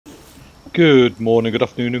Good morning, good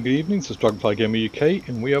afternoon, and good evening. This is Dragonfly Gamer UK,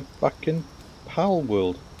 and we are back in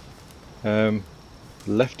Palworld. Um,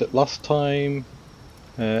 Left it last time.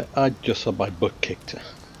 I just had my butt kicked.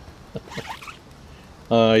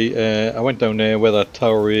 I went down there where that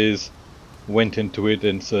tower is, went into it,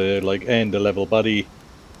 and like end the level buddy,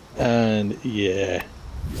 and yeah,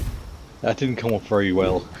 that didn't come off very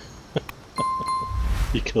well.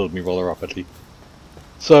 He killed me rather rapidly.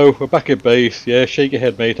 So we're back at base. Yeah, shake your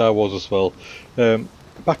head, mate. I was as well.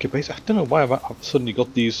 Back at base. I don't know why I've suddenly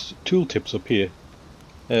got these tooltips up here.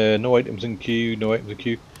 No items in queue, no items in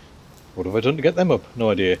queue. What have I done to get them up?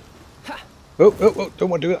 No idea. Oh,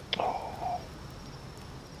 don't want to do that. Oh.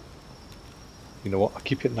 You know what? I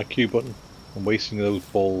keep hitting that Q button. I'm wasting those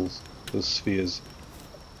balls, those spheres.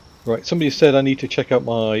 Right, somebody said I need to check out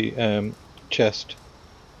my chest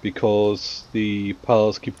because the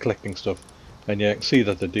PALS keep collecting stuff. And yeah, I can see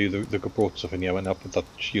that they do. They've brought stuff in here and I put that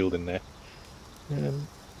shield in there.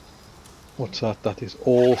 What's that? That is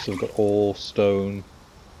all. So we've got all, stone,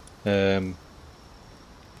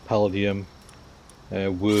 palladium,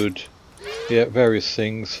 wood, yeah, various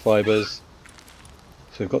things, fibres.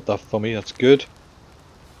 So we've got that for me, that's good.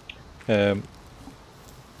 I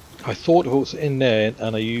thought if it was in there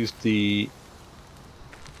and I used the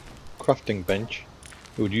crafting bench,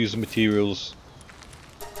 it would use the materials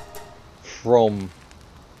from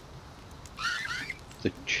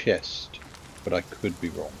the chest, but I could be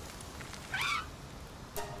wrong.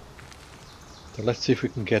 So let's see if we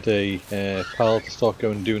can get a pal to start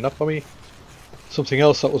going and doing that for me. Something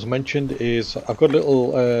else that was mentioned is I've got a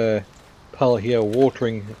little pal here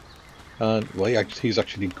watering, and well, he's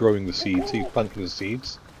actually growing the seeds. He's planting the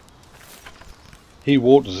seeds. He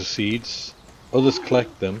waters the seeds. Others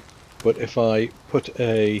collect them. But if I put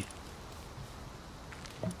a,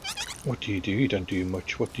 what do? You don't do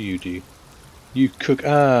much. What do? You cook.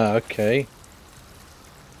 Ah, okay.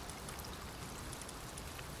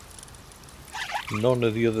 None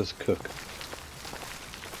of the others cook.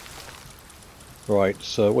 Right,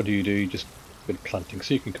 so what do? You just a bit of planting.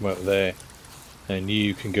 So you can come out of there and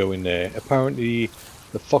you can go in there. Apparently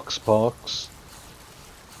the foxparks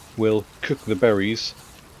will cook the berries,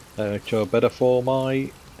 which are better for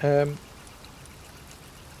my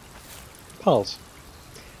pals.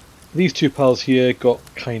 These two pals here got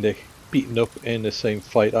kind of beaten up in the same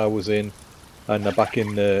fight I was in, and they're back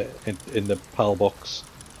in the pal box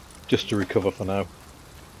just to recover for now.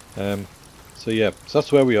 So yeah, so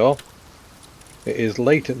that's where we are. It is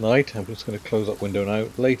late at night. I'm just going to close that window now.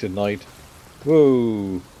 Late at night.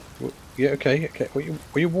 Whoa. Yeah, okay.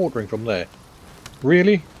 Were you watering from there?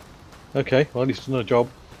 Really? Okay, well, at least done a job.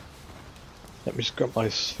 Let me just grab my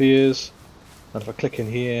spheres. And if I click in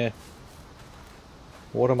here,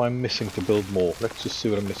 what am I missing to build more? Let's just see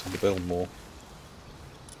what I'm missing to build more.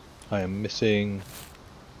 I am missing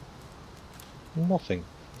nothing.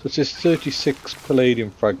 So it says 36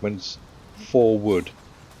 palladium fragments, 4 wood,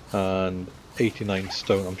 and 89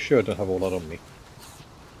 stone. I'm sure I don't have all that on me.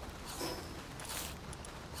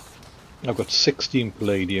 I've got 16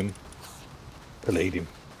 palladium, palladium,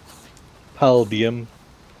 I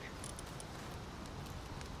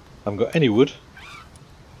haven't got any wood,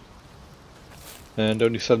 and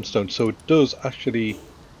only 7 stone. So it does actually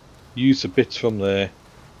use the bits from there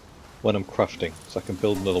when I'm crafting, so I can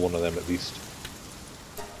build another one of them at least.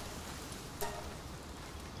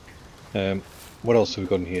 What else have we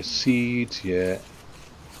got in here? Seeds, yeah.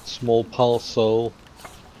 Small parcel.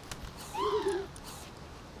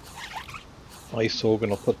 Ice organ,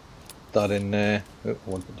 I'll put that in there. Oh, I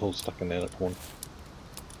want to put the whole stack in there, that's one.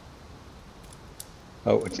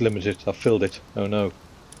 Oh, it's limited. I've filled it. Oh no.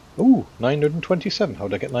 Ooh, 927. How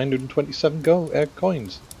did I get 927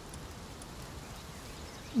 coins?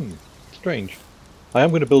 Strange. I am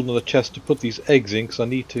going to build another chest to put these eggs in because I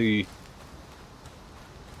need to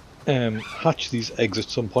hatch these eggs at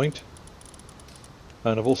some point.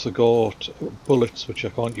 And I've also got bullets which I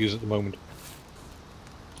can't use at the moment.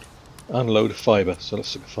 And a load of fibre, so let's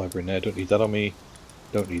stick the fibre in there. Don't need that on me.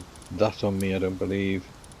 Don't need that on me, I don't believe.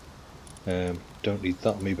 Don't need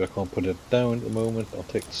that on me, but I can't put it down at the moment. I'll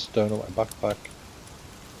take the stone out of my backpack.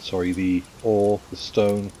 Sorry, the ore, the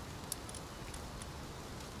stone.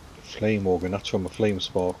 Flame organ, that's from the flame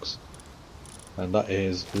sparks. And that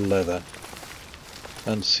is leather.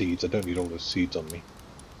 And seeds, I don't need all those seeds on me.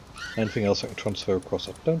 Anything else I can transfer across?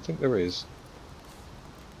 I don't think there is.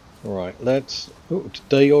 Right, let's... Oh, it's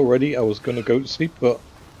day already. I was going to go to sleep, but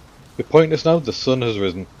we're pointless now. The sun has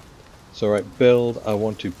risen. So right, build. I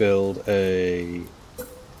want to build another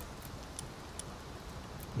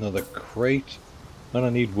crate. And I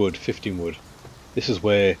need wood, 15 wood. This is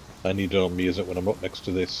where I need it on me, isn't it, when I'm up next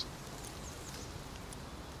to this.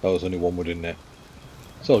 Oh, there's only one wood in there.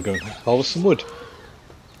 So I'll go and harvest some wood.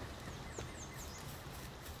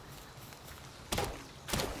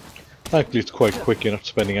 Thankfully it's quite quick, you're not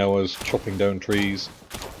spending hours chopping down trees.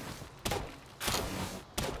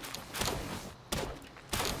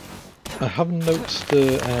 I haven't noticed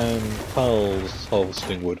the PALS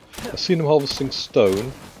harvesting wood. I've seen them harvesting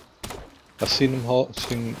stone. I've seen them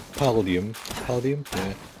harvesting pallium,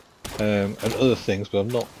 yeah, and other things, but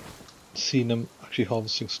I've not seen them actually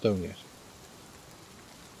harvesting stone yet.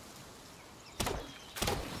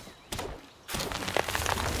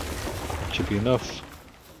 Should be enough.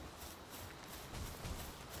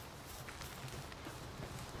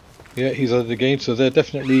 Yeah, he's at it again, so they're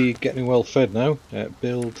definitely getting well fed now.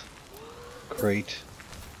 Build. Great.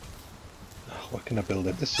 Oh, where can I build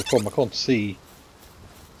it? This is the problem, I can't see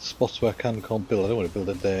spots where I can and can't build. I don't want to build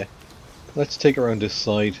it there. Let's take it around this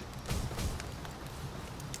side.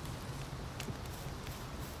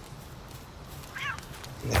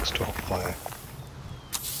 Next to our fire.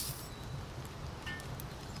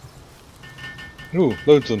 Ooh,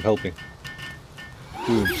 loads of them helping.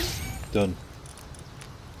 Boom. Done.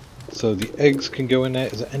 So the eggs can go in there.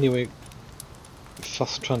 Is there any way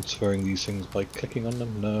fast transferring these things by clicking on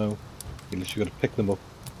them? No. You literally got to pick them up.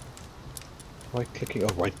 Right clicking,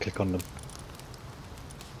 oh, right click on them.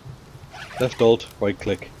 Left alt, right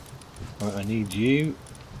click. Right, I need you.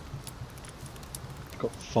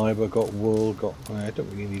 Got fibre, got wool, got... I don't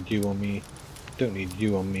really need you on me. Don't need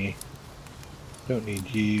you on me. Don't need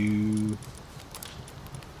you.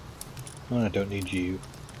 I don't need you.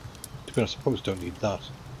 To be honest, I probably don't need that.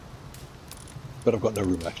 But I've got no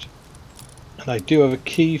room left. And I do have a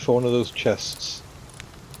key for one of those chests.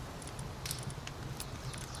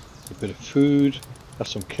 A bit of food.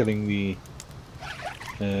 That's from killing the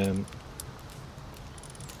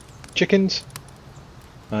chickens.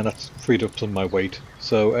 And that's freed up some of my weight.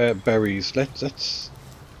 So berries. Let's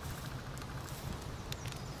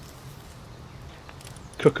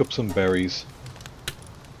cook up some berries.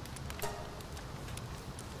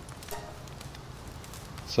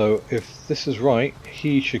 So if this is right,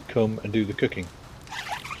 he should come and do the cooking.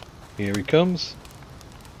 Here he comes.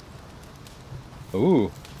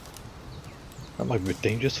 Ooh. That might be a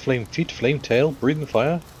dangerous. Flame feet, flame tail, breathing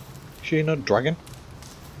fire. Sure you're not a dragon?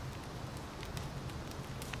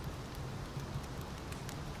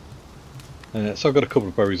 So I've got a couple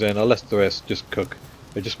of berries in. I'll let the rest just cook.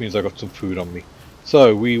 It just means I've got some food on me.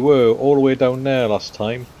 So we were all the way down there last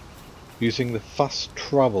time, using the fast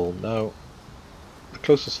travel. Now, the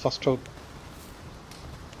closest fast travel...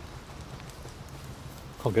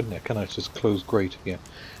 Can't get in there, can I? It's just closed. Great, yeah.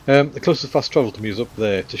 The closest fast travel to me is up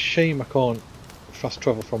there. It's a shame I can't fast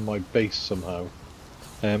travel from my base somehow.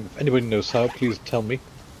 If anybody knows how, please tell me,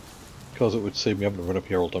 because it would save me having to run up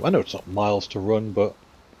here all the time. I know it's not miles to run, but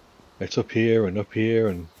it's up here and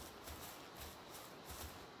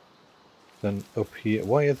then up here.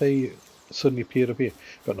 Why are they suddenly appeared up here?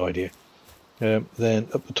 Got no idea. Then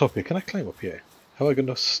up the top here. Can I climb up here? Have I got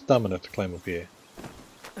enough stamina to climb up here?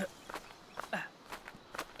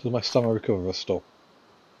 Does my stamina recover if I stop?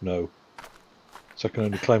 No. So I can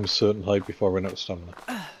only climb a certain height before I run out of stamina.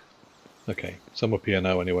 Okay, so I'm up here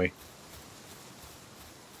now anyway.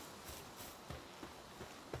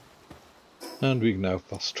 And we can now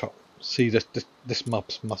fast travel. See, this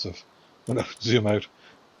map's massive. I'm going to zoom out.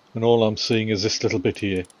 And all I'm seeing is this little bit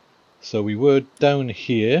here. So we were down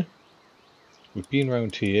here. We've been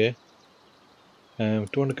around here. Do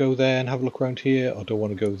I want to go there and have a look around here? Or do I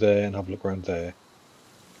want to go there and have a look around there?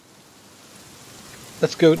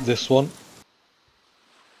 Let's go to this one.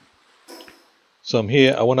 So I'm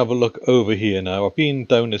here. I want to have a look over here now. I've been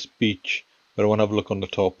down this beach, but I want to have a look on the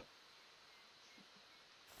top.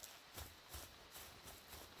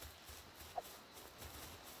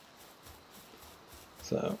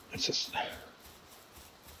 So it's just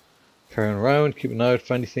carrying around, keeping an eye out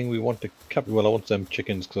for anything we want to capture. Well, I want them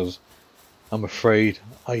chickens because I'm afraid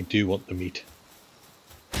I do want the meat.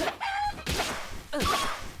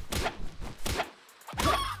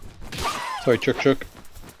 Sorry, Chuck.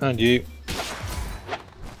 And you.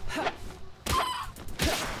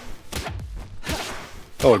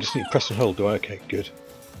 Oh, I just need to press and hold, do I? Okay, good.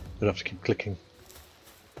 Don't have to keep clicking.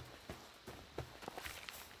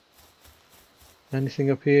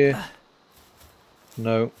 Anything up here?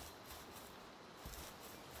 No.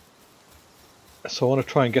 So I want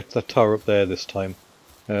to try and get to that tower up there this time.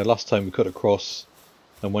 Last time we cut across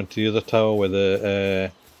and went to the other tower where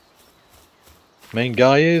the main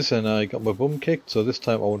guy is, and I got my bum kicked. So this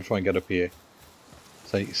time I want to try and get up here.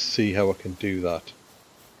 So see how I can do that.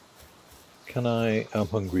 Can I? I'm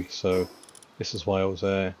hungry, so this is why I was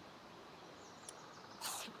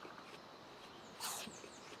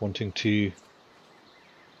wanting to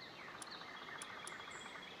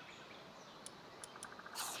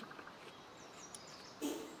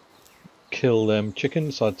kill them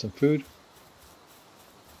chickens, add some food.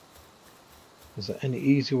 Is there any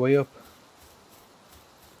easy way up?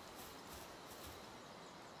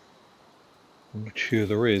 I'm not sure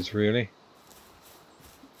there is, really.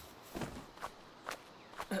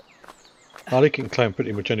 I think you can climb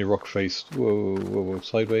pretty much any rock face. Whoa, whoa, whoa,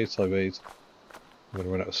 sideways, sideways. I'm going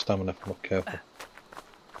to run out of stamina if I'm not careful.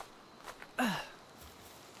 Oh,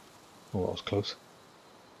 that was close.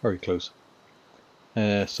 Very close.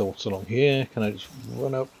 So what's along here? Can I just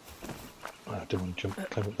run up? Oh, I didn't want to jump,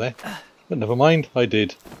 climb up there. But never mind, I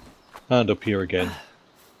did. And up here again.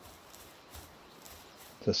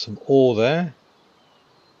 There's some ore there.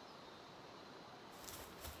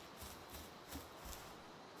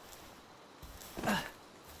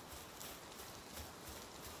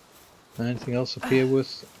 Anything else up here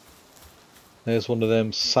with? There's one of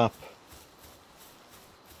them sap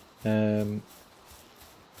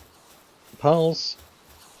PALS.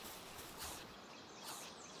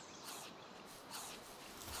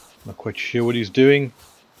 Not quite sure what he's doing.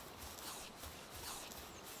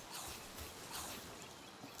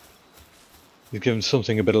 He's giving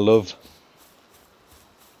something a bit of love.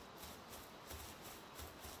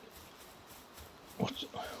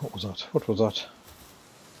 What was that? What was that?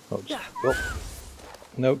 Oh, oh.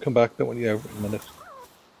 No, come back. Don't want you out in a minute.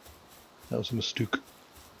 That was a mistake.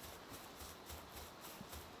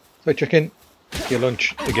 So chicken, your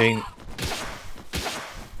lunch again.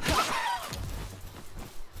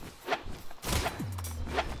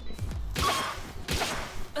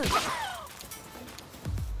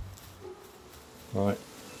 Right,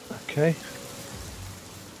 okay.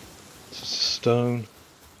 It's a stone.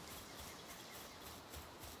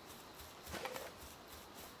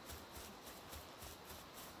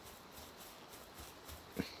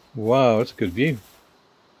 Wow, that's a good view.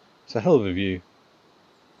 It's a hell of a view.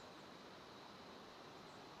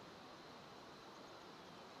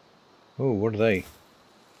 Oh, what are they?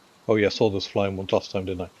 Oh yeah, I saw those flying ones last time,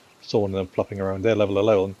 didn't I? Saw one of them flopping around. They're level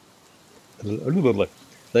 11.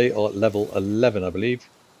 They are level 11, I believe.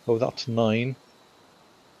 Oh, that's 9.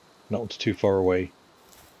 That one's too far away.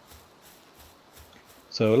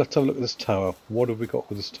 So let's have a look at this tower. What have we got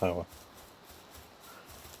with this tower?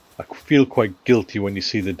 I feel quite guilty when you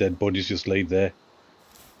see the dead bodies just laid there.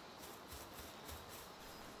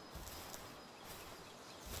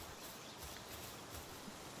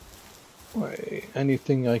 Right,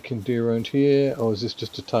 anything I can do around here? Or is this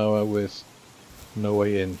just a tower with no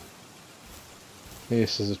way in?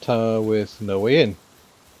 This is a tower with no way in.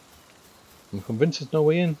 I'm convinced there's no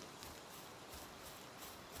way in.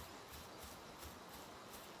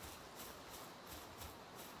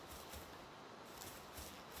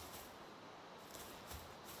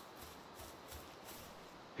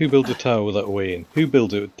 Who builds a tower without a way in? Who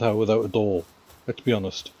builds a tower without a door? Let's be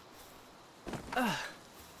honest.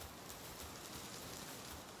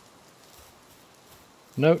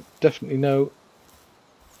 No, definitely no.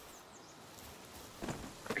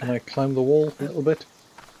 Can I climb the wall a little bit?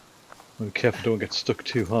 Be careful, don't get stuck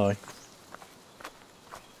too high.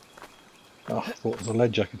 Oh, I thought it was a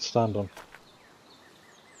ledge I could stand on.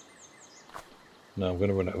 No, I'm going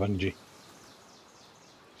to run out of energy.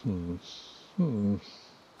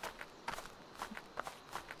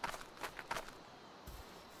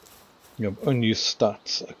 You have unused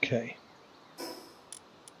stats, okay.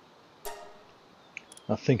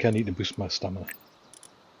 I think I need to boost my stamina.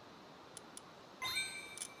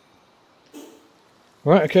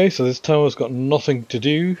 Right, okay, so this tower's got nothing to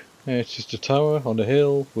do. It's just a tower on a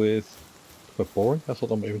hill with... quite boring. I thought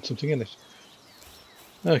there might have been something in it.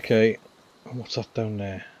 Okay, and what's that down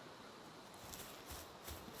there?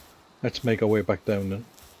 Let's make our way back down then.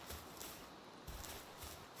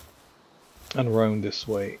 And around this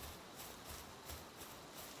way.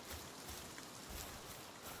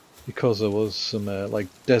 Because there was some like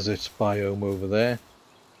desert biome over there.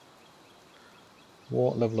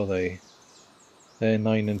 What level are they? They're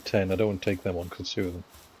 9 and 10. I don't want to take them on, could sue them.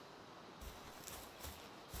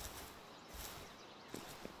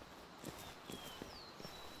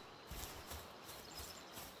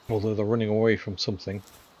 Although they're running away from something.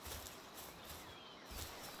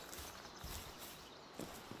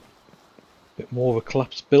 Bit more of a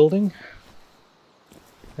collapsed building.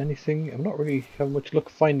 Anything? I'm not really having much luck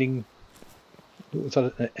finding... What's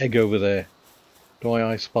that, an egg over there? Do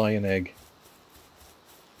I spy an egg?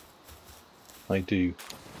 I do.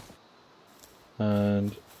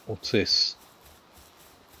 And what's this?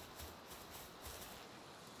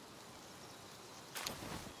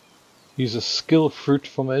 Use a skill fruit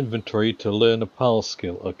from inventory to learn a PAL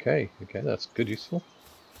skill. Okay, that's good, useful.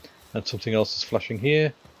 And something else is flashing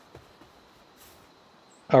here.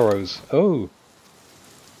 Arrows. Oh!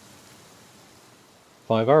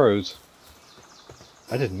 5 arrows.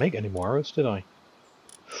 I didn't make any more arrows, did I?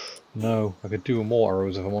 No, I could do more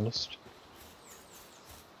arrows if I'm honest.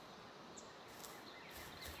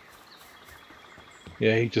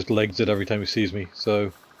 Yeah, he just legs it every time he sees me,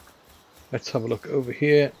 so let's have a look over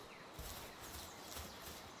here.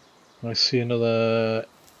 I see another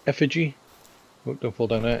effigy. Oh, don't fall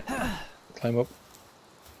down there. Climb up.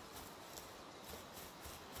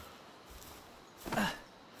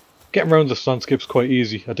 Getting around the landscape's quite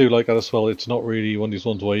easy. I do like that as well. It's not really one of these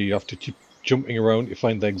ones where you have to keep jumping around to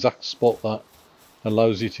find the exact spot that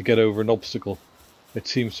allows you to get over an obstacle. It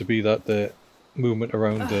seems to be that the movement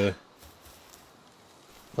around the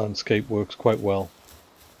landscape works quite well.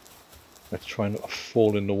 Let's try not to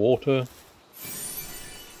fall in the water.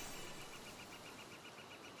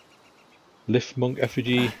 Lift monk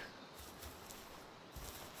effigy.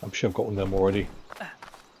 I'm sure I've got one of them already.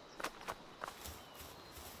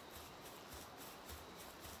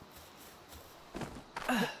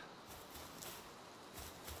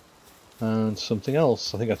 And something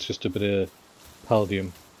else. I think that's just a bit of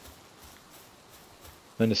paldium.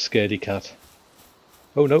 And a scaredy cat.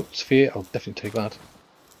 Oh no, sphere. I'll definitely take that.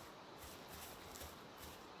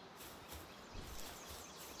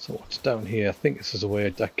 So what's down here? I think this is the way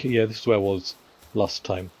yeah, this is where I was last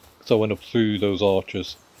time. So I went up through those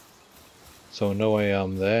arches. So I know I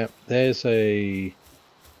am there. There's a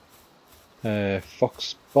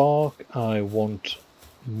fox bark. I want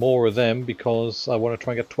more of them because I want to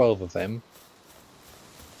try and get 12 of them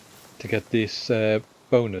to get this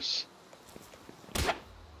bonus.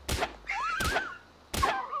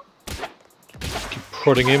 Keep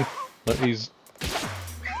prodding him like he's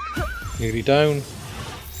nearly down,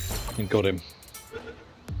 and got him.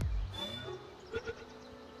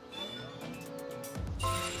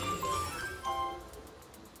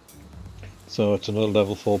 So it's another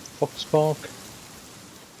level 4 fox bark.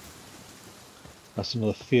 That's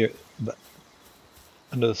another sphere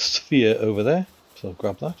over there, so I'll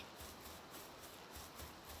grab that.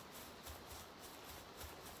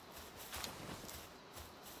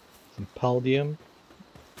 Some paldium.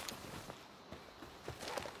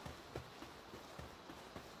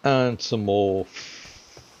 And some more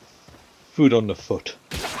food on the foot.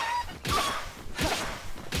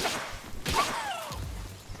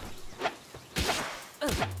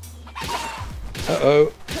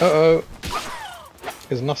 Uh-oh, uh-oh.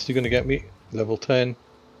 Is Nasty going to get me? Level 10.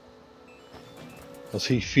 Was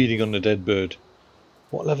he feeding on the dead bird?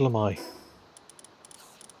 What level am I?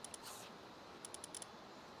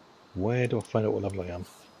 Where do I find out what level I am?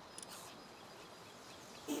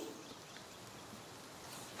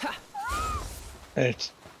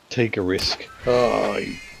 Let's take a risk. Oh,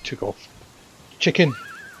 he took off. Chicken!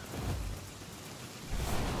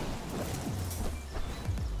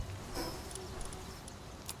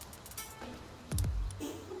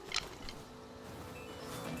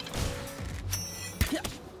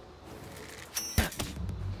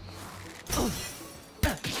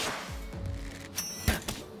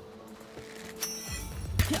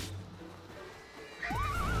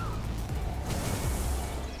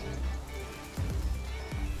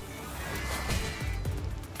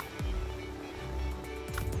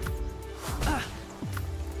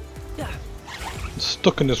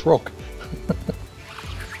 Stuck in this rock.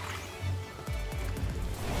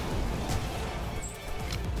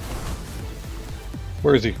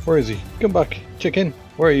 Where is he? Where is he? Come back, chicken.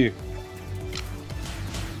 Where are you?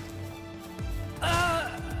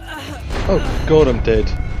 Oh god, I'm dead.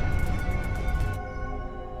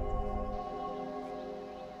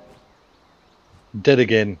 Dead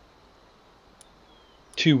again.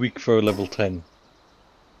 Too weak for a level 10.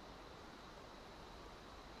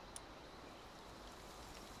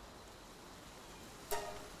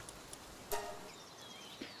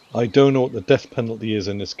 I don't know what the death penalty is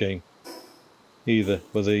in this game either,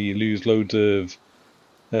 whether you lose loads of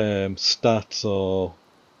stats or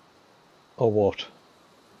what.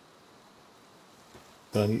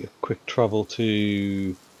 But I need a quick travel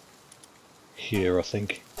to here, I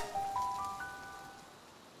think,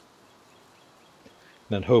 and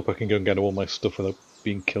then hope I can go and get all my stuff without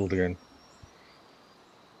being killed again.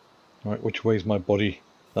 Alright, which way is my body?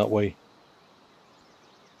 That way.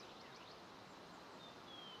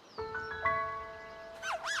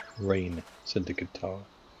 Rain, Syndicate Tower.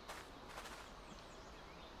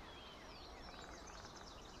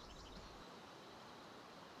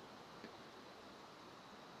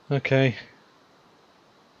 Okay.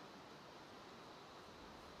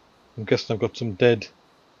 I'm guessing I've got some dead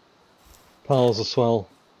PALS as well.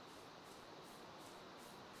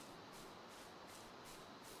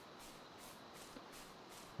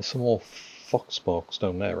 There's some more fox sparks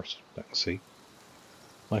down there I can see.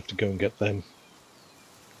 I have to go and get them.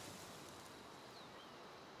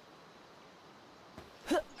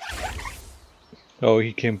 Oh,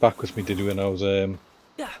 he came back with me, did he, when I was no,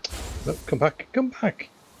 come back, come back.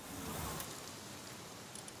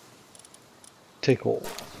 Take all.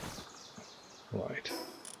 Right.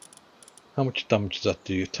 How much damage does that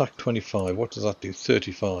do? Attack 25. What does that do?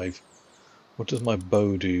 35. What does my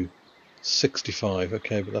bow do? 65.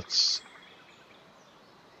 Okay, but that's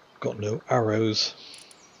got no arrows.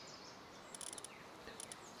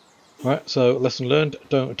 Right, so lesson learned,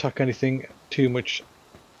 don't attack anything too much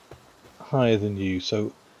higher than you.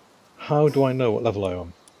 So how do I know what level I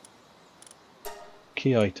am?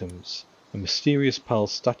 Key items. A mysterious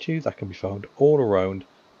PALS statue that can be found all around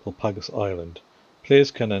Palpagus Island. Players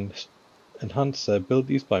can enhance their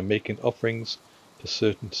abilities by making offerings to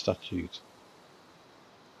certain statues.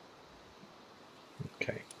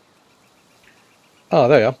 Okay. Ah,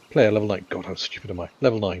 there you are. Player level 9. God, how stupid am I?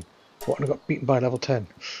 Level 9. What, and I got beaten by level 10.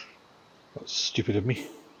 That's stupid of me.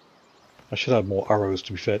 I should have more arrows,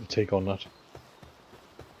 to be fair, to take on that.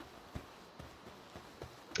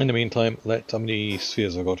 In the meantime, how many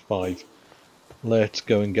spheres have I got? 5. Let's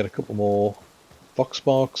go and get a couple more fox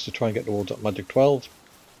sparks to try and get towards that magic 12.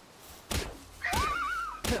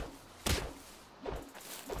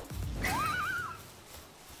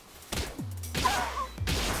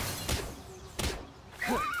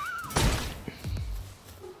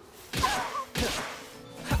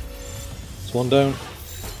 There's one down.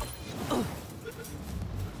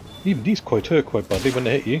 Even these hurt quite badly when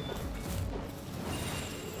they hit you.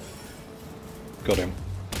 Got him.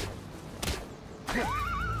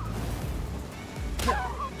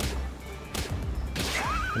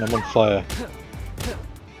 And I'm on fire.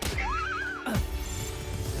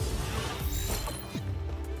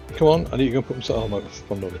 Come on, I need to go put some armor.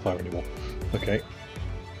 I'm not on fire anymore. Okay.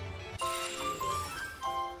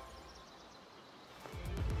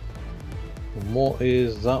 And what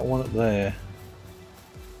is that one up there?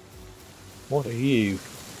 What are you?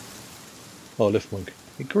 Oh, lift monk.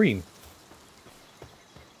 You're green.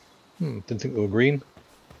 Didn't think they were green.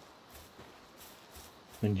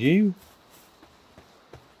 And you?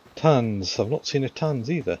 Tans. I've not seen a tans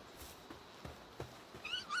either.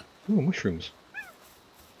 Ooh, mushrooms.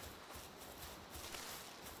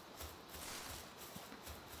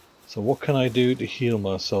 So what can I do to heal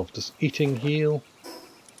myself? Does eating heal?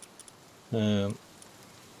 No.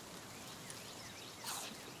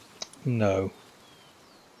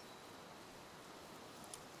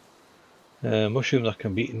 Mushrooms that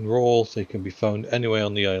can be eaten raw, they can be found anywhere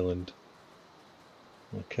on the island.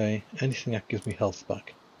 Okay, anything that gives me health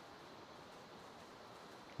back.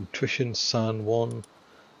 Nutrition, San 1.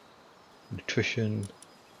 Nutrition.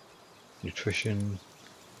 Nutrition.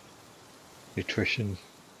 Nutrition.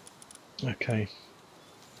 Okay.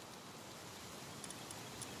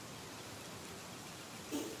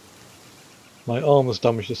 My armor's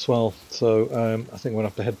damaged as well, so I think I'm going to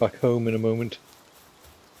have to head back home in a moment.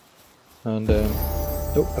 And,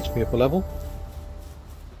 oh, that's me up a level.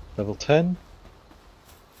 Level 10.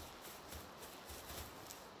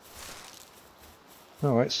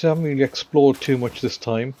 Alright, so I haven't really explored too much this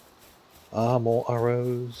time. Ah, more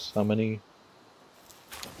arrows. How many?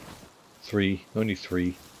 3. Only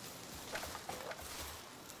 3.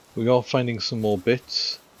 We are finding some more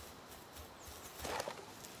bits.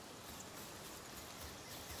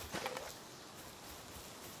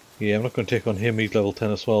 Yeah, I'm not going to take on him, he's level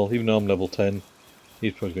 10 as well. Even though I'm level 10,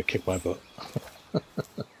 he's probably going to kick my butt.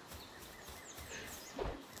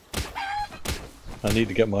 I need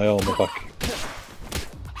to get my armor back.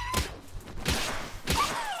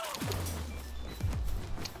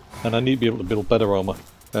 And I need to be able to build better armor.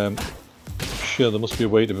 I'm sure there must be a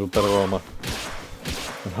way to build better armor.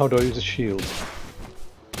 And how do I use a shield?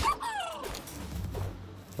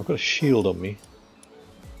 I've got a shield on me.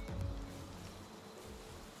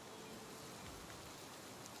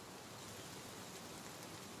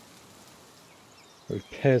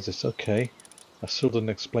 Repairs this, okay. I still didn't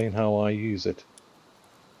explain how I use it.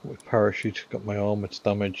 With parachute, got my arm, it's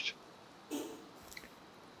damaged.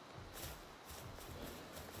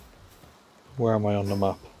 Where am I on the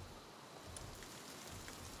map?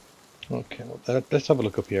 Okay, well, let's have a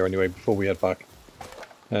look up here anyway before we head back.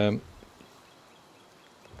 Nope,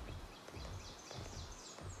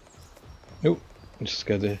 just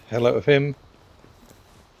scared the hell out of him.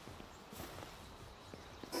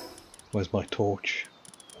 Where's my torch?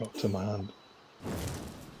 Oh, it's in my hand.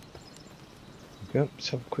 go. Let's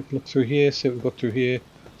have a quick look through here, see what we've got through here.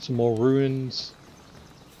 Some more ruins.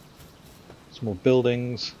 Some more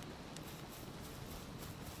buildings.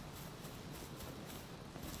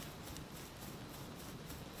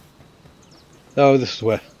 Oh, this is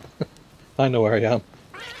where... I know where I am.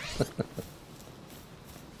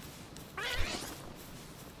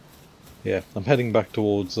 Yeah, I'm heading back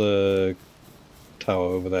towards the tower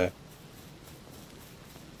over there.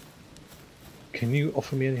 Can you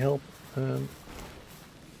offer me any help?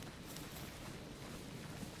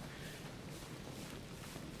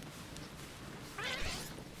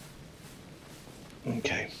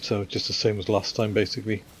 Okay, so just the same as last time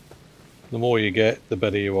basically. The more you get, the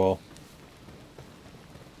better you are.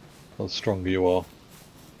 Or the stronger you are.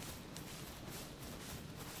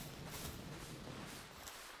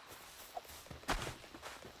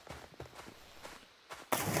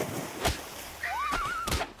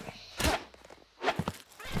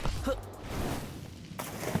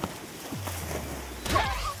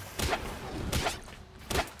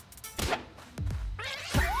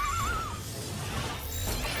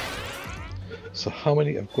 So how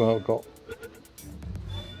many have I got?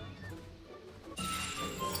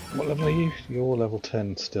 What level are you? You're level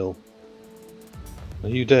 10 still. Are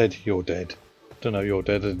you dead? You're dead. Don't know, you're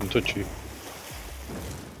dead, I didn't touch you.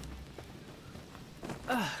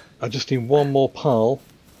 I just need one more PAL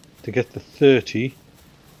to get the 30.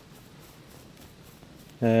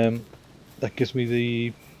 That gives me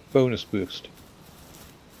the bonus boost.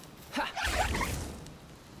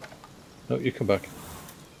 No, you come back.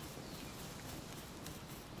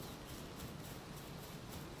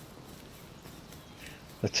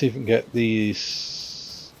 Let's see if we can get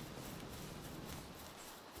these.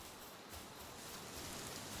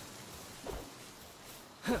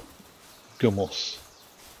 Gumos.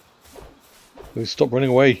 Please stop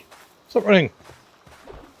running away. Stop running.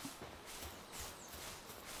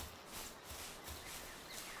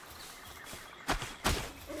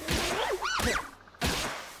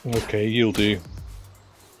 Okay, you'll do.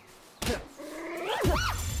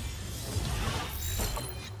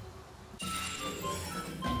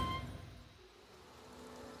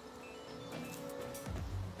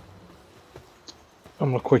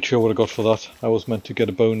 I'm not quite sure what I got for that. I was meant to get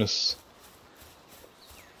a bonus.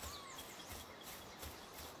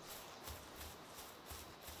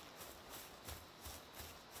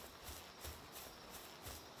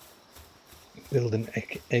 Build an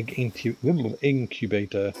egg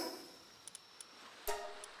incubator.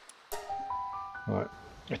 Right,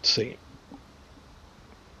 let's see.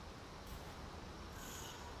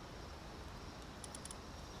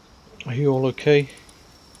 Are you all okay?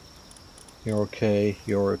 You're okay,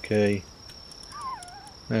 you're okay.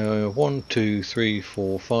 1, 2, 3,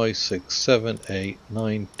 4, 5, 6, 7, 8,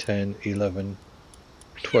 9, 10, 11,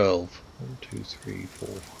 12. 1, 2, 3, 4,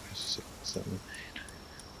 5, 6, 7,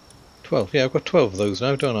 12. Yeah, I've got 12 of those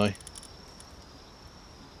now, don't I?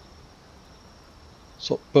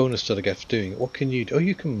 So what bonus did I get for doing it? What can you do? Oh,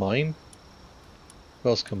 you can mine. Who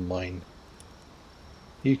else can mine?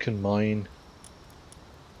 You can mine.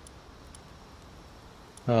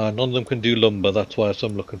 None of them can do lumber, that's why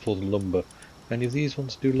I'm looking for the lumber. Any of these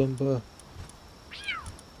ones do lumber?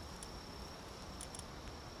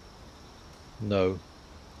 No.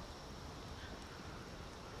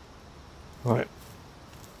 Right.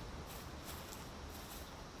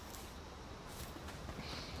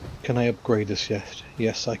 Can I upgrade this yet?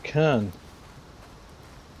 Yes, I can.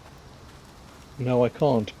 No, I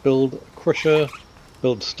can't. Build a crusher,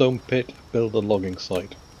 build a stone pit, build a logging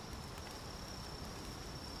site.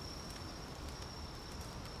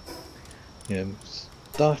 Yeah,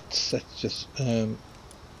 let's just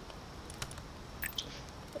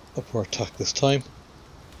up our attack this time.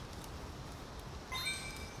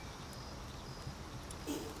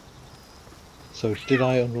 So did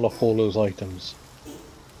I unlock all those items?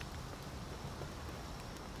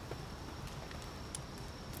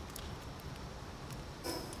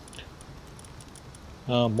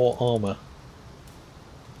 More armor.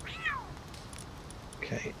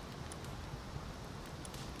 Okay.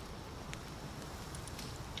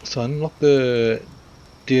 So I unlocked the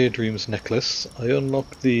Deirdream's necklace, I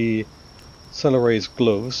unlocked the Celeray's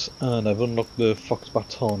gloves, and I've unlocked the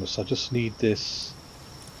Foxbat's harness. I just need this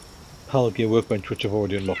PAL gear workbench, which I've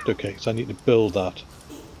already unlocked. Okay, so I need to build that.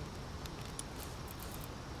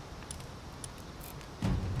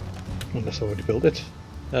 Unless I've already built it.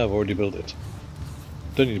 I've already built it.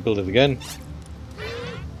 Don't need to build it again.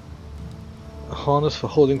 A harness for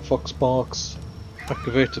holding fox sparks.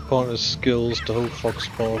 Activate the partner's skills to hold fox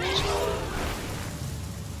sparks.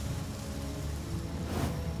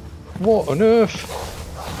 What on earth?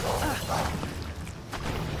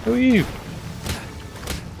 Who are you?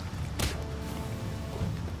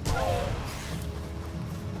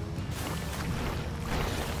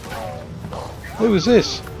 Who is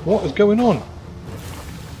this? What is going on?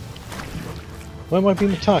 Why am I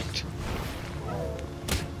being attacked?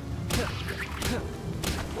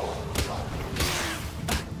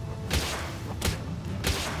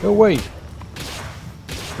 Go away!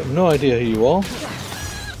 Got no idea who you are.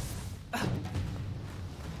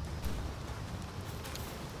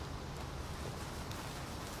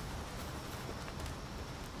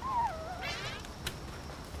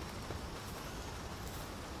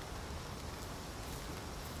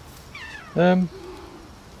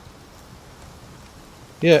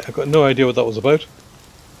 Yeah, I've got no idea what that was about.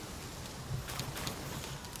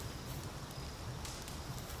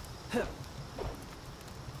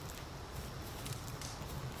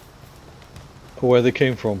 Or where they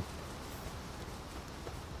came from.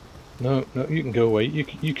 No, no, you can go away.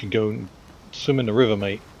 You can go and swim in the river,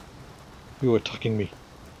 mate. You're attacking me.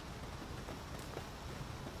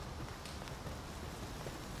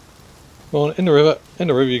 Go on, in the river. In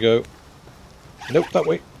the river you go. Nope, that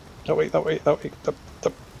way. That way, that way, that way.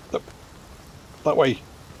 That way.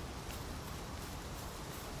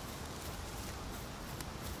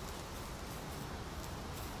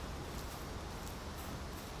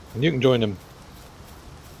 And you can join them.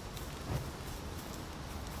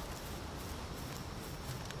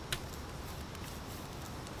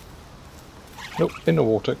 Nope, in the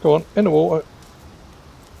water. Go on, in the water.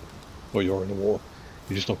 Well, you're in the water.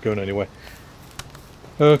 You're just not going anywhere.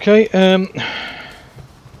 Okay, I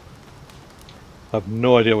have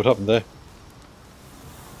no idea what happened there.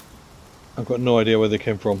 I've got no idea where they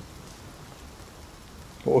came from.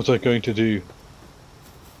 What was I going to do?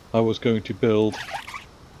 I was going to build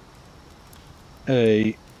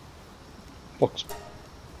a fox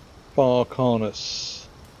spark harness.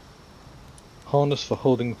 Harness for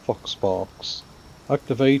holding fox sparks.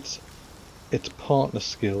 Activate its partner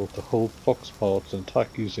skill to hold fox parts and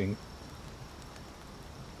attack using.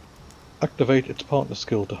 Activate its partner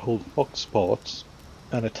skill to hold fox parts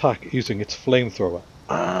and attack using its flamethrower.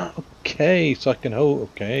 Ah, okay, so I can hold.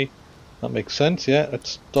 Okay, that makes sense. Yeah,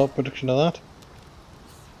 let's start production of that.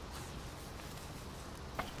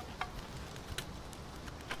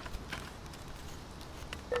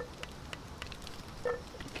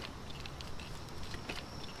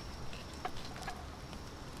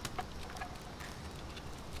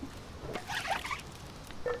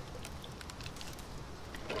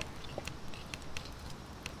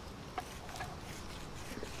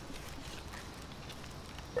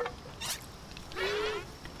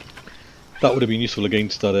 That would have been useful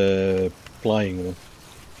against that flying one.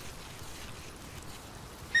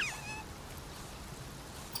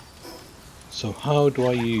 So how do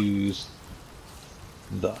I use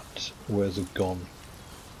that? Where's it gone?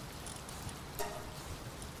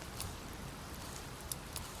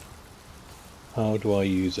 How do I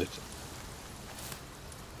use it?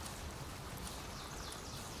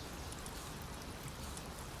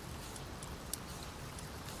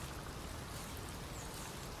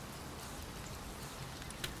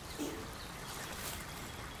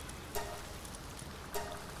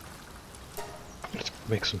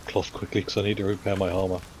 Make some cloth quickly because I need to repair my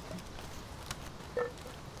armour.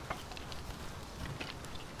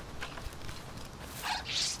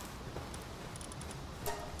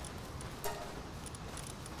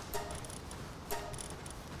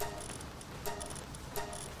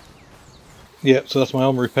 Yeah, so that's my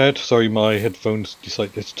armour repaired. Sorry, my headphones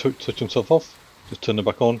decided to switch themselves off. Just turn them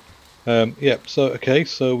back on. Yeah, so okay,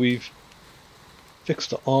 so we've fixed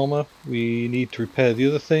the armour. We need to repair the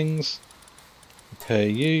other things. Repair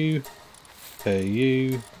you. Repair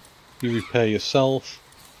you. You repair yourself.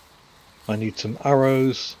 I need some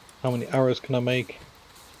arrows. How many arrows can I make?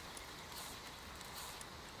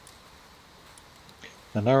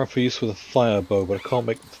 An arrow for use with a fire bow, but I can't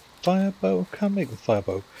make the fire bow. I can make the fire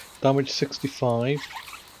bow. Damage 65.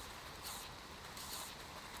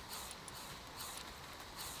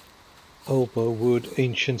 Elbow wood,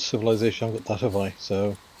 ancient civilization. I've got that, have I?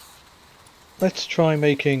 So let's try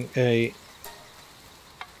making a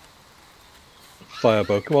fire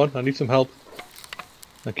bow. Come on, I need some help.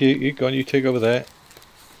 Thank you. You go on, you take over there.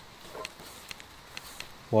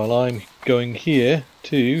 While I'm going here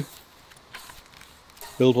to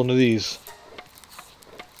build one of these.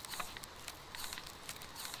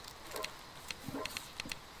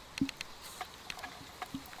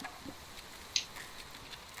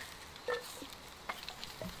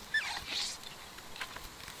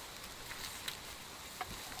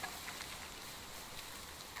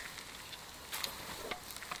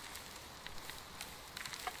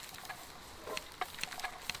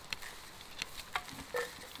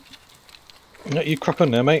 Yeah, you crack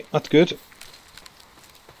on there, mate. That's good.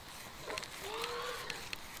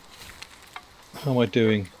 How am I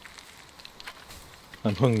doing?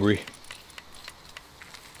 I'm hungry.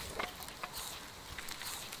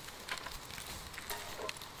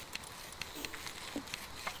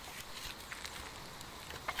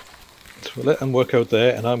 So we'll let them work out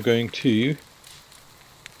there, and I'm going to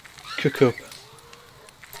cook up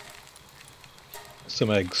some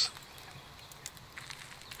eggs.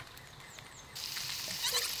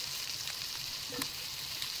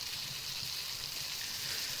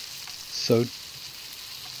 So,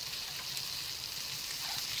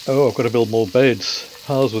 oh, I've got to build more beds.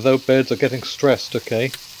 Pals without beds are getting stressed,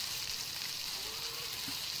 okay.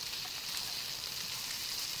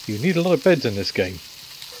 You need a lot of beds in this game.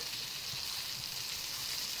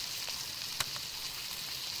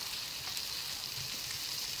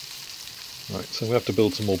 Right, so we have to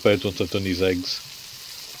build some more beds once I've done these eggs.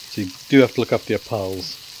 So you do have to look after your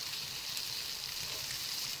pals.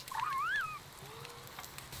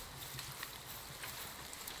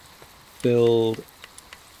 Build.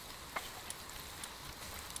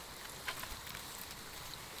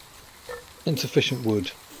 Insufficient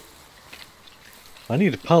wood. I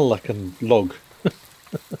need a pal that can log.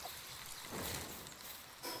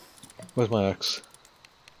 Where's my axe?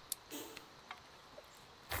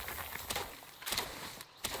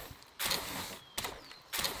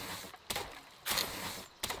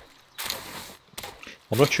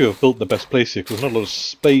 I'm not sure I've built the best place here because there's not a lot of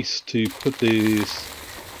space to put these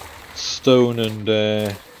stone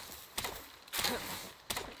and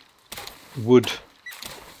wood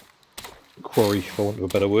quarry, for want of a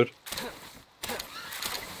better word.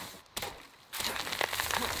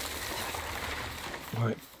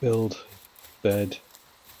 Right, build bed.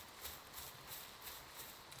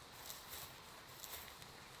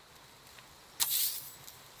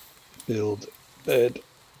 Build bed.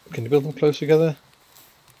 Can you build them close together?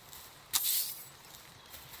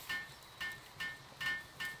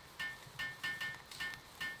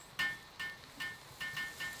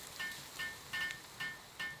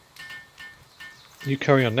 You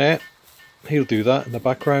carry on there. He'll do that in the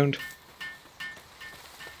background.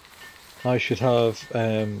 I should have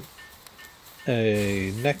a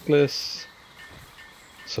necklace,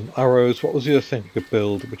 some arrows. What was the other thing I could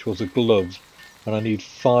build, which was a glove? And I need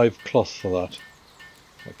 5 cloth for that.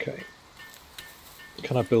 Okay.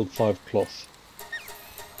 Can I build 5 cloth?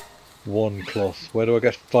 1 cloth. Where do I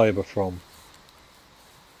get fibre from?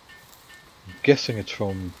 I'm guessing it's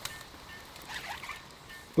from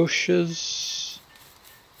bushes.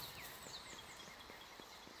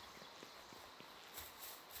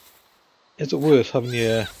 Is it worth having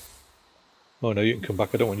you? Oh no, you can come back.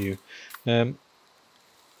 I don't want you.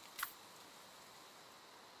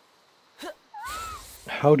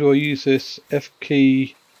 How do I use this F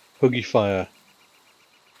key huggy fire?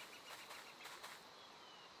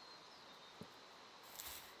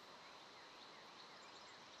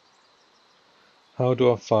 How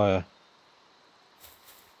do I fire?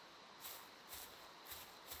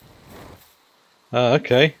 Ah,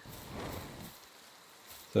 okay.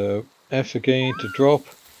 So F again to drop,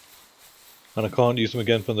 and I can't use them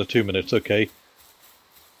again for the 2 minutes. Okay.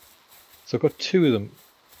 So I've got 2 of them.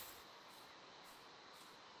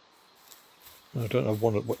 I don't have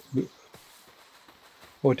one.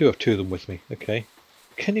 Oh, I do have 2 of them with me. Okay.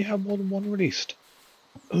 Can you have more than one released?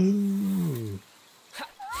 Ooh.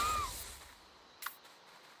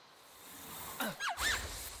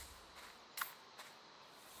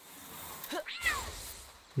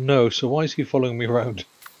 No, so why is he following me around?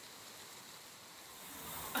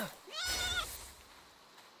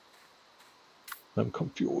 I'm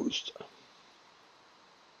confused.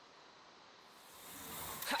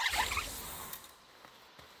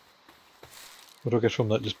 What do I get from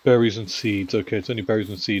that? Just berries and seeds. Okay, it's only berries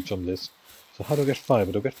and seeds from this. So how do I get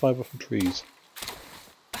fibre? Do I get fibre from trees?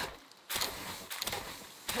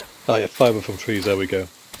 Ah, yeah, fibre from trees, there we go.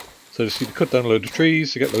 So just need to cut down a load of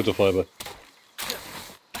trees to get loads of fibre.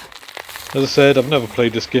 As I said, I've never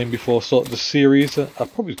played this game before, started this series. I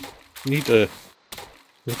probably need to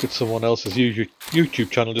look at someone else's YouTube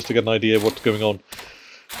channel just to get an idea of what's going on.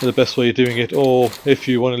 And the best way of doing it, or if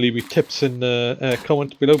you want to leave me tips in the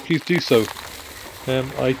comments below, please do so.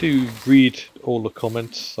 I do read all the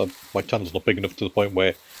comments. My channel's not big enough to the point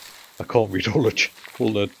where I can't read all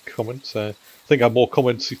the comments. I think I had more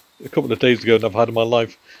comments a couple of days ago than I've had in my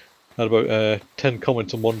life. I had about 10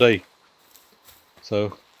 comments in one day.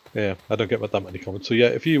 So, yeah, I don't get that many comments. So yeah,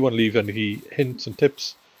 if you want to leave any hints and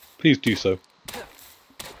tips, please do so.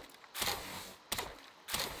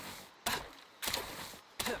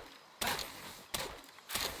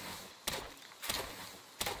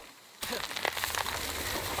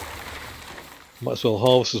 Might as well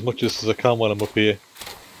harvest as much as I can while I'm up here.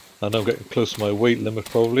 I know I'm getting close to my weight limit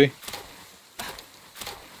probably.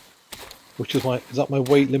 Which is is that my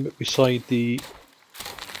weight limit beside the...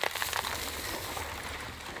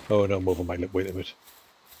 Oh no, I'm over my weight limit.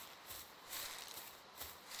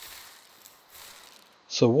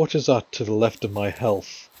 So what is that to the left of my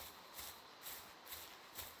health?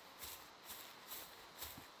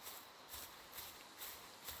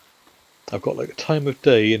 I've got like a time of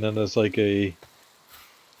day and then there's like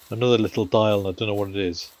another little dial and I don't know what it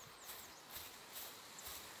is.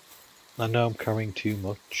 I know I'm carrying too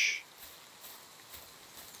much.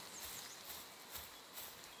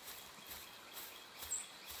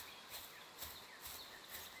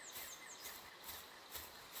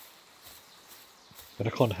 But I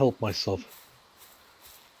can't help myself.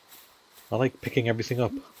 I like picking everything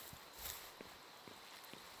up.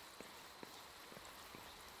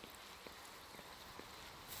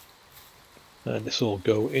 And this will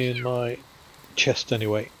go in my chest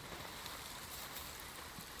anyway.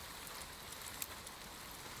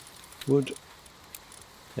 Wood.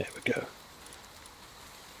 There we go.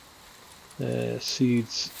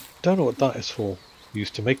 Seeds. Don't know what that is for.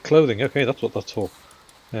 Used to make clothing. Okay, that's what that's for.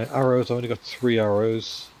 Arrows. I've only got 3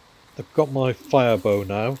 arrows. I've got my fire bow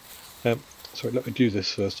now. Sorry, let me do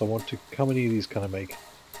this first. I want to... How many of these can I make?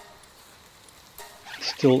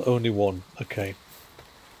 Still only 1. Okay.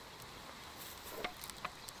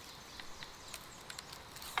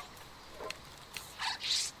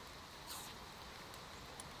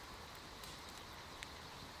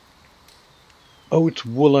 Oh, it's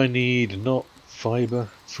wool I need, not fibre.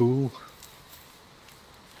 Fool.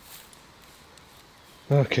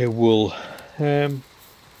 Okay, wool.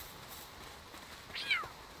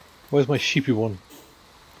 Where's my sheepy one?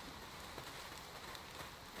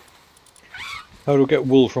 How do I get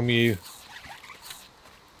wool from you?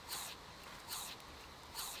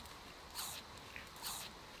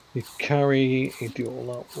 You carry, you do all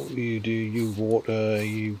that, what do? You water,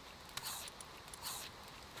 you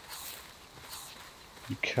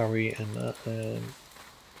carry and that,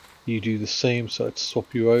 you do the same, so let's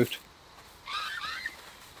swap you out.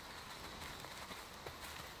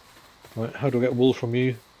 Right, how do I get wool from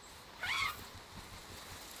you?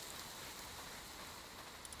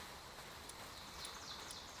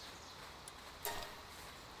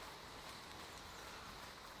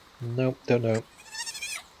 Nope, don't know.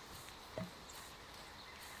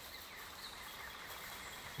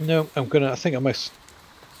 No, I think I must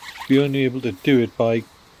be only able to do it by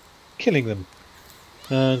killing them.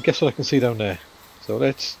 And guess what I can see down there? So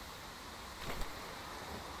let's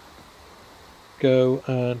go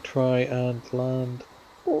and try and land.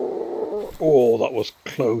 Oh, that was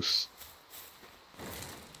close.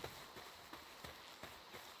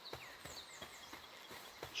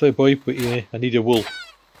 So boy, but yeah, I need a wool.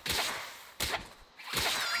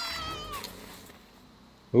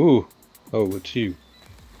 Ooh, oh, it's you.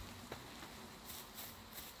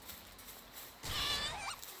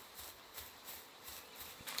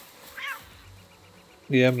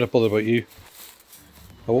 Yeah, I'm not bothered about you.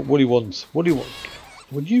 I want woolly ones. What do you want?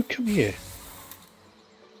 Will you come here?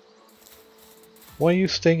 Why are you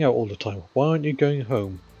staying out all the time? Why aren't you going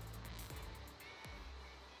home?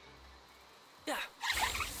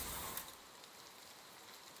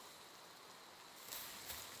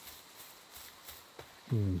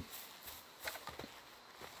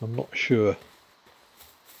 I'm not sure.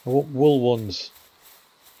 I want wool ones.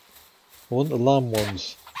 I want the lamb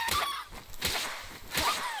ones.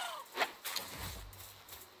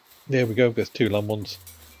 There we go, there's 2 lamb ones.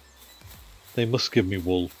 They must give me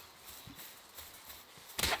wool.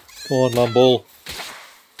 Come on, lamb ball.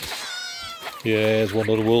 Yeah, there's one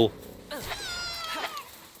lot of wool.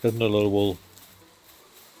 There's another lot of wool.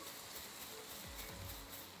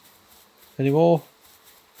 Any more?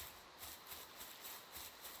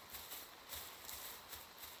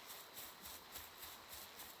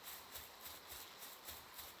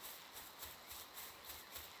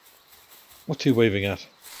 What's he waving at?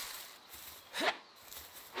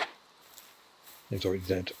 He's already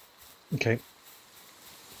dead. Okay.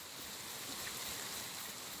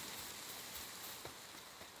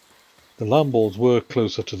 The lamb balls were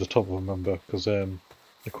closer to the top, I remember, because they're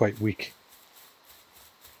quite weak.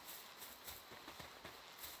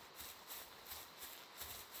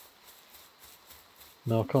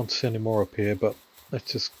 No, I can't see any more up here, but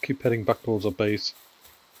let's just keep heading back towards our base.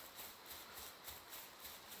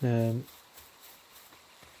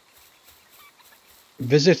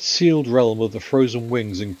 Visit sealed realm of the frozen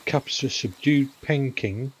wings and capture subdued Pen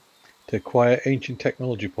King to acquire ancient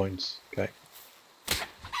technology points. Okay.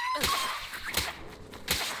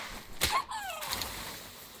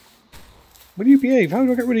 Will you behave? How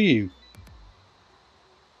do I get rid of you?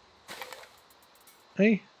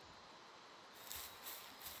 Hey?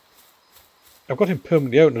 I've got him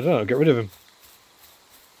permanently out and I don't know how to get rid of him.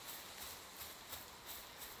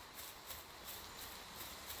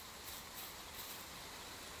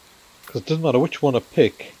 Because it doesn't matter which one I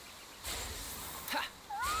pick.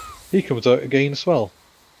 He comes out again as well.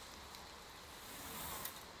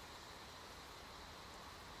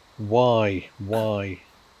 Why? Why?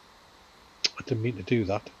 I didn't mean to do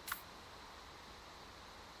that.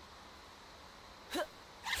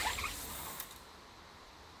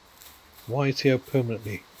 Why is he out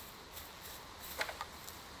permanently?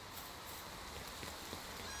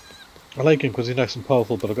 I like him because he's nice and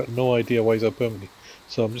powerful, but I've got no idea why he's out permanently.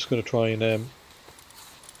 So I'm just going to try and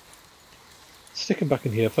stick him back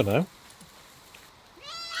in here for now.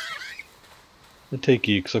 And take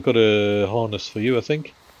you, because I've got a harness for you, I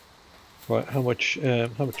think. Right, how much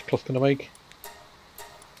cloth can I make?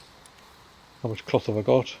 How much cloth have I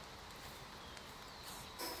got?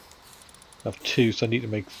 I have 2, so I need to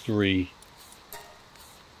make 3.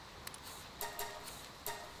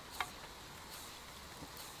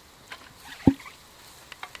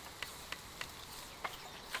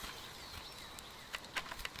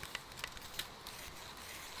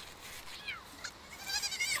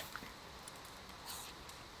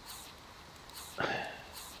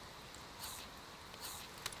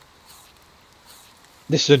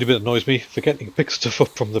 This is the only bit that annoys me, forgetting to pick stuff up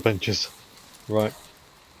from the benches. Right.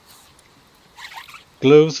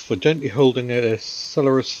 Gloves for gently holding a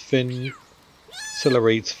celerate's fins.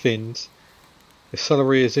 If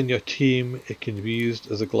celery is in your team, it can be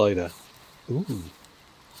used as a glider. Ooh.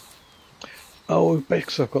 Oh,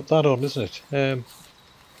 Bex, I've got that on, isn't it?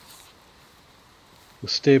 Will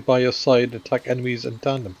stay by your side and attack enemies in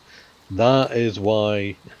tandem. That is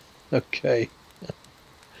why. Okay.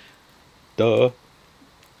 Duh.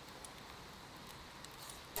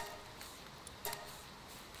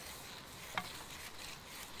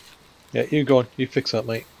 Yeah, you go on. You fix that,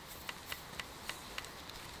 mate.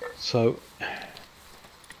 So,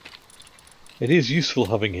 it is useful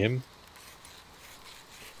having him.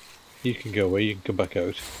 You can go away, you can come back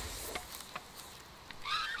out.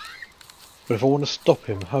 But if I want to stop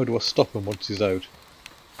him, how do I stop him once he's out?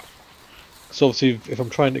 So obviously if I'm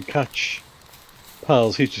trying to catch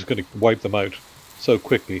PALs, he's just going to wipe them out so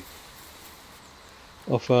quickly.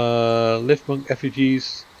 Offer lift monk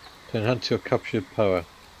effigies to enhance your captured power.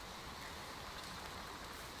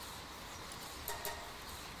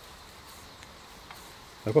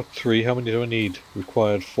 I've got 3, how many do I need?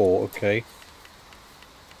 Required 4, okay.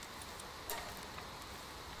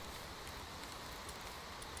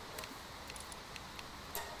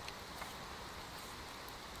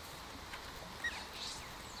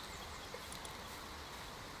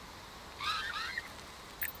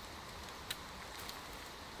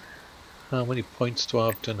 How many points do I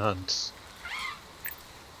have to enhance?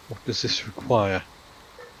 What does this require?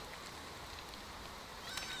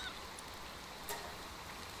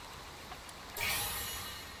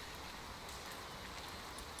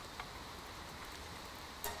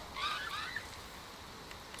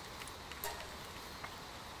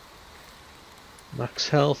 Max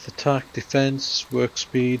health, attack, defense, work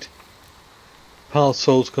speed. PAL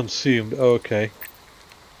souls consumed. Oh, okay.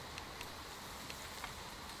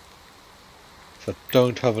 If I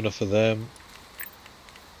don't have enough of them.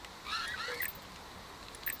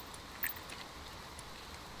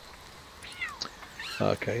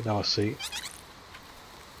 Okay, now I see.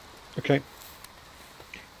 Okay.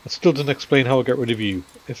 That still doesn't explain how I get rid of you.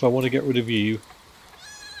 If I want to get rid of you,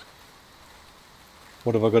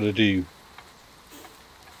 what have I got to do?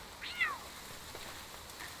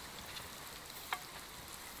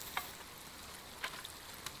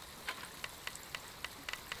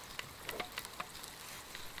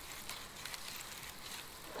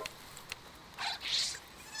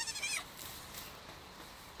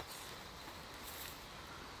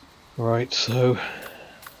 Right, so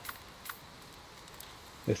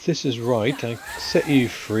if this is right, I set you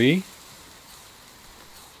free.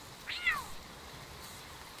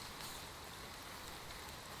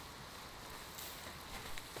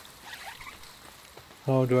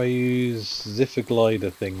 How do I use Ziffer glider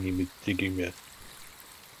thing you give me?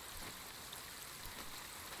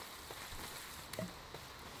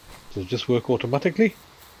 Does it just work automatically?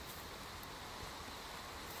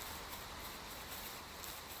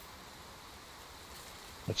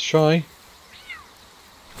 Let's try.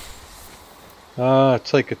 Ah,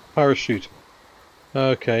 it's like a parachute.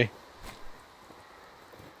 Okay.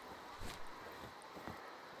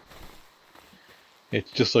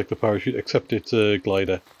 It's just like the parachute, except it's a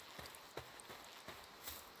glider.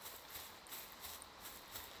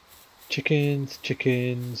 Chickens,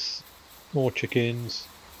 chickens, more chickens.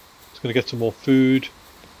 Just gonna get some more food.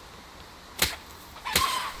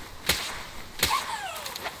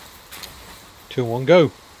 Two in one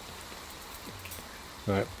go.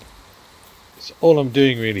 Right. So all I'm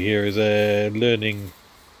doing really here is learning.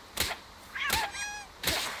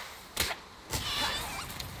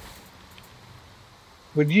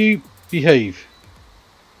 Would you behave?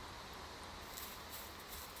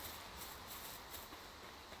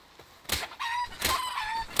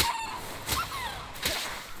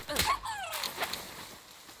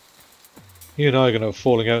 You and I are going to have a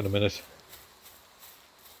falling out in a minute.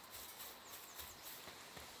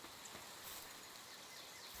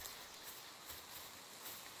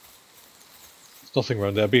 There's nothing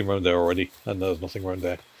around there. I've been around there already, and there's nothing around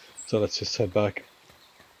there. So let's just head back.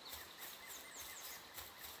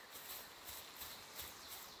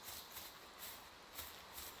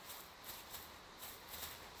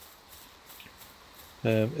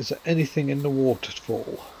 Is there anything in the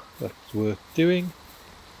waterfall that's worth doing?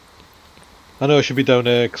 I know I should be down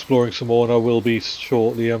there exploring some more, and I will be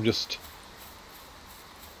shortly. I'm just,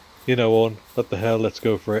 you know, on. What the hell? Let's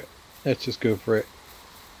go for it. Let's just go for it.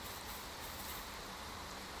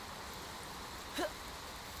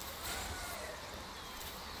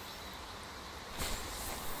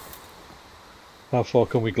 How far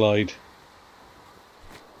can we glide?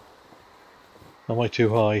 Am I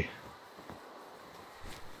too high?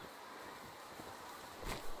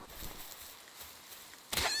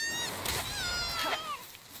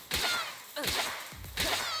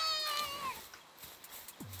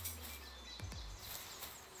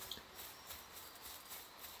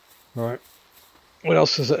 Right. What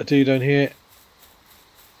else is there to do down here?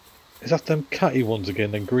 Is that them catty ones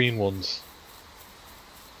again, them green ones?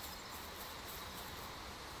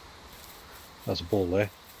 That's a ball there.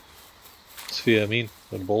 Sphere, I mean,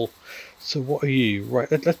 not a ball. So what are you? Right,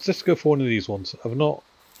 let's just go for one of these ones. I've not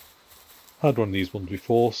had one of these ones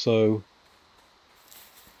before, so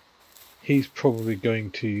he's probably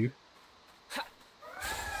going to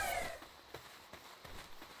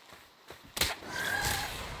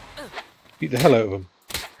beat the hell out of him.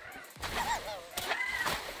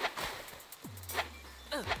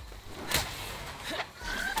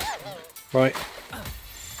 Right.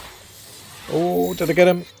 Oh, did I get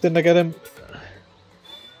him? Didn't I get him?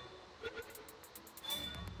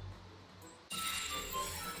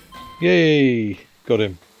 Yay! Got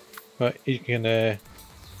him. Right, you can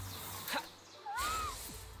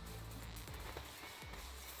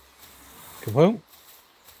come home.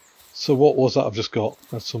 So what was that I've just got?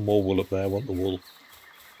 That's some more wool up there. I want the wool.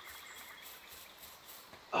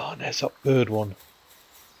 Oh, and there's that bird one.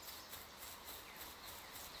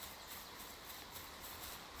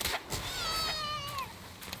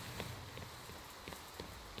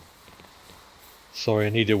 Sorry, I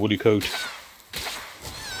need a woolly coat.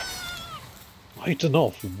 He does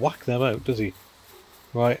not whack them out, does he?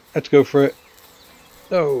 Right, let's go for it.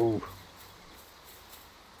 No!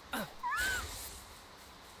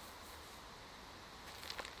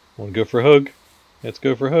 Want to go for a hug? Let's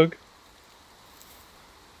go for a hug.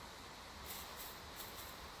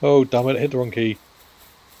 Oh, damn it, I hit the wrong key.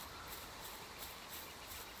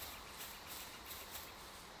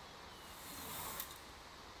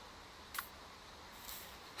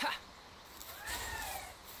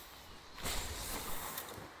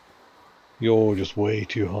 You're just way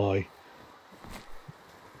too high.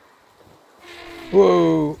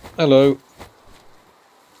 Whoa! Hello.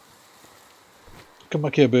 Come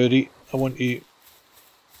back here, birdie. I want you.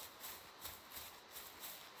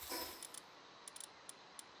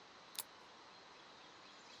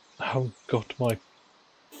 I haven't got my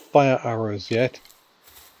fire arrows yet.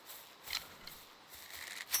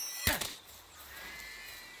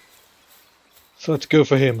 So let's go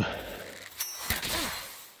for him.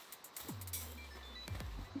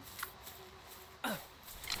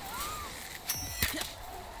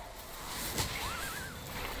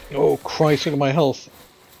 Oh Christ, look at my health.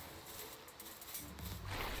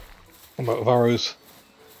 I'm out of arrows.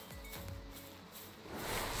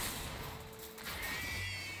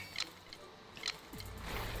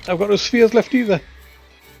 I've got no spheres left either.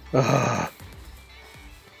 Ah.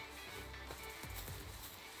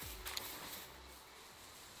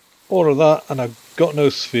 All of that and I've got no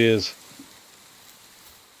spheres.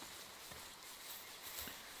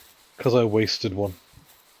 Because I wasted one.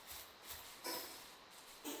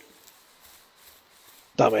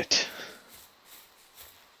 Damn it.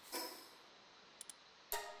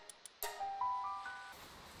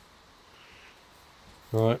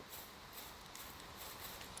 Right.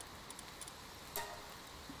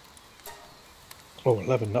 Oh,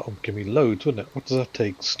 11, that would give me loads, wouldn't it? What does that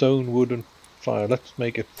take? Stone, wood and fire. Let's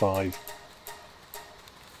make it 5.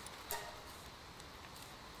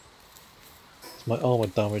 Is my armour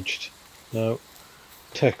damaged? No.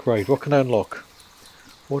 Tech, right. What can I unlock?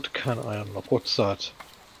 What can I unlock? What's that?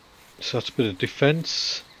 So that's a bit of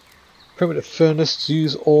defence. Primitive furnace to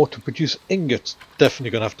use ore to produce ingots.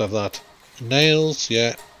 Definitely going to have that. Nails,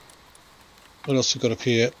 yeah. What else we got up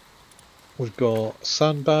here? We've got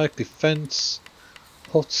sandbag, defence,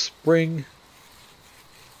 hot spring.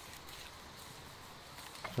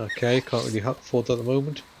 Okay, can't really afford that at the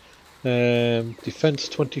moment. Defence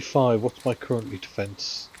 25. What's my currently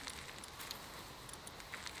defence?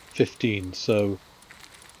 15. So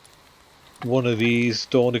one of these.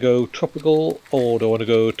 Do I want to go tropical or do I want to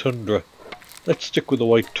go tundra? Let's stick with the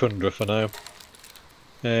white tundra for now.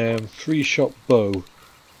 3-shot bow.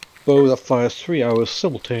 Bow that fires 3 arrows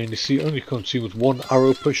simultaneously, only consumes 1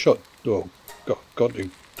 arrow per shot. Oh, got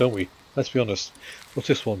to, don't we? Let's be honest. What's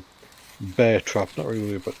this one? Bear trap. Not really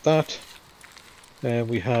worried about that. And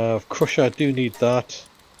we have crusher. I do need that.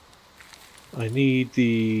 I need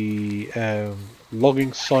the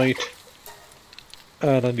logging site,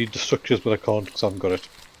 and I need the structures, but I can't because I haven't got it.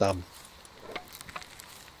 Damn.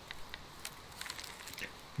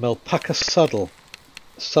 Alpaca saddle.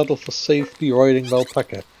 Saddle for safety riding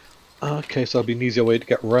alpaca. Okay, so that'll be an easier way to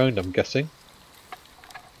get around, I'm guessing.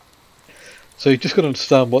 So you just got to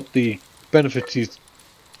understand what the benefits these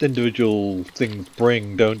individual things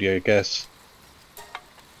bring, don't you, I guess.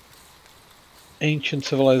 Ancient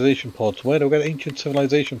civilization pods. Where do I get ancient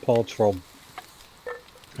civilization pods from?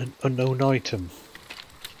 An unknown item.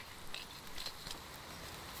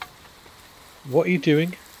 What are you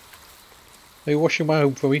doing? Are you washing my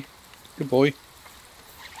home for me? Good boy.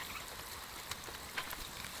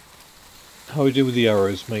 How are we doing with the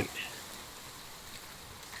arrows, mate?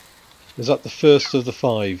 Is that the first of the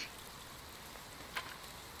 5?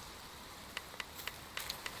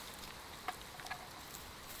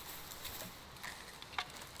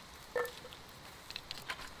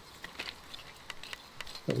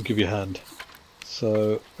 That will give you a hand.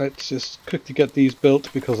 So let's just quickly get these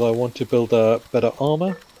built because I want to build a better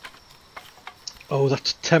armour. Oh,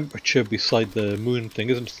 that's temperature beside the moon thing,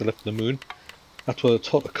 isn't it? To the left of the moon. That's whether it's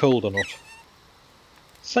hot or cold or not.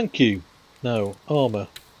 Thank you. Now, armour.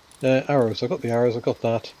 Arrows. I got the arrows, I got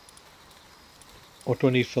that. What do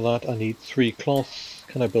I need for that? I need 3 cloths.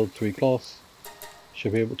 Can I build 3 cloths?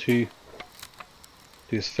 Should be able to do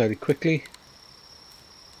this fairly quickly.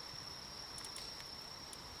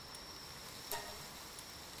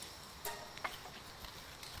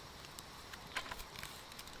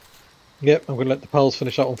 Yep, I'm going to let the PALS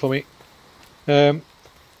finish that one for me. I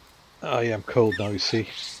am cold now, you see.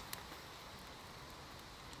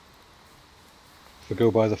 If I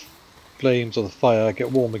go by the flames or the fire, I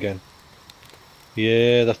get warm again.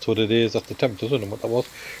 Yeah, that's what it is. That's the temperature. I don't know what that was.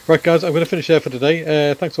 Right, guys, I'm going to finish there for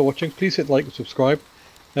today. Thanks for watching. Please hit like and subscribe.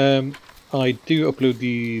 I do upload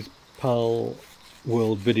these Palworld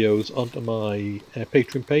videos onto my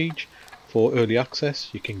Patreon page for early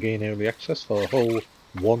access. You can gain early access for a whole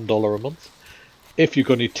 $1 a month. If you've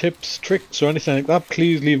got any tips, tricks or anything like that,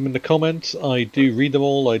 please leave them in the comments. I do read them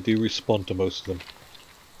all. I do respond to most of them.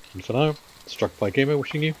 And for now, Struck by Gamer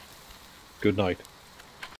wishing you good night.